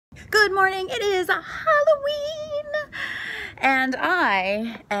Good morning, it is Halloween and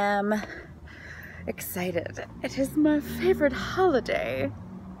I am excited. It is my favorite holiday.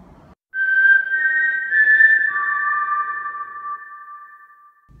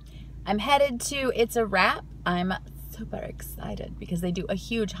 I'm headed to It's a Wrap. I'm super excited because they do a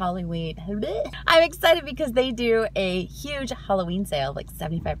huge Halloween. I'm excited because they do a huge Halloween sale, like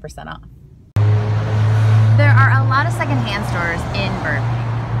 75% off. There are a lot of secondhand stores in Burbank,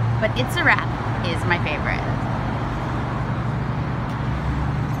 but It's a Wrap is my favorite.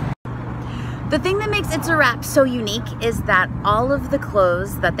 The thing that makes It's a Wrap so unique is that all of the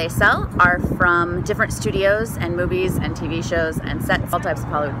clothes that they sell are from different studios and movies and TV shows and sets, all types of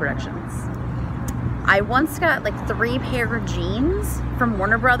Hollywood productions. I once got like 3 pair of jeans from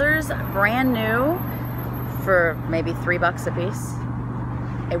Warner Brothers, brand new, for maybe $3 a piece.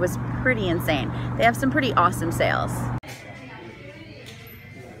 It was pretty insane. They have some pretty awesome sales.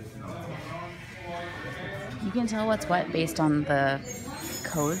 You can tell what's what based on the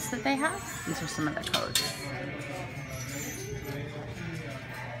codes that they have. These are some of the codes.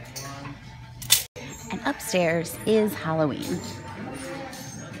 And upstairs is Halloween.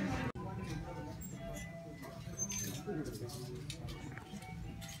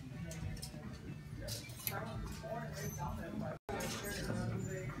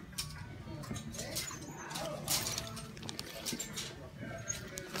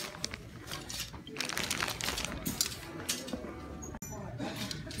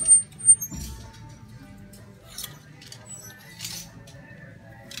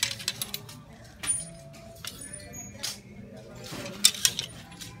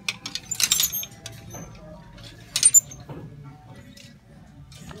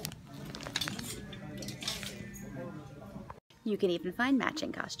 You can even find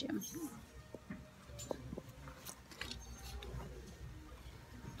matching costumes.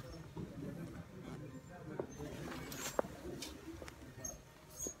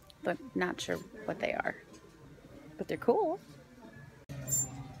 But not sure what they are, but they're cool.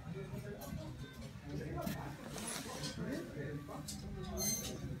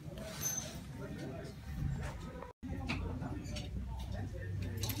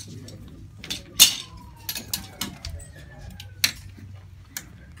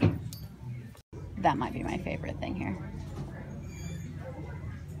 That might be my favorite thing here.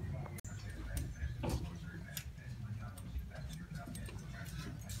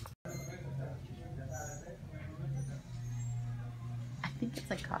 I think it's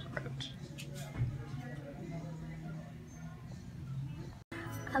a cockroach.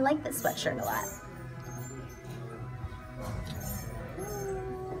 I like this sweatshirt a lot.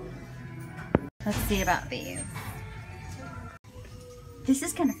 Let's see about these. This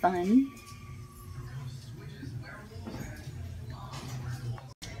is kind of fun.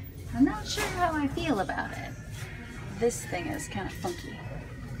 I'm not sure how I feel about it. This thing is kind of funky.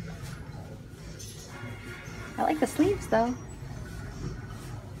 I like the sleeves though.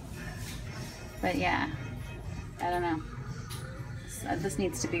 But yeah, I don't know. This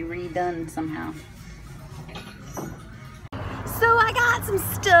needs to be redone somehow. So I got some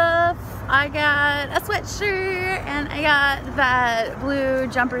stuff. I got a sweatshirt and I got that blue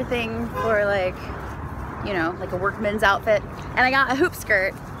jumper thing for like, you know, like a workman's outfit. And I got a hoop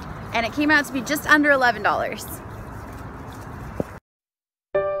skirt. And it came out to be just under $11.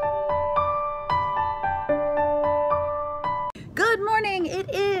 Good morning, it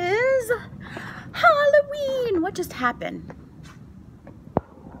is Halloween. What just happened?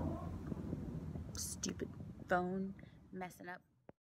 Stupid phone messing up.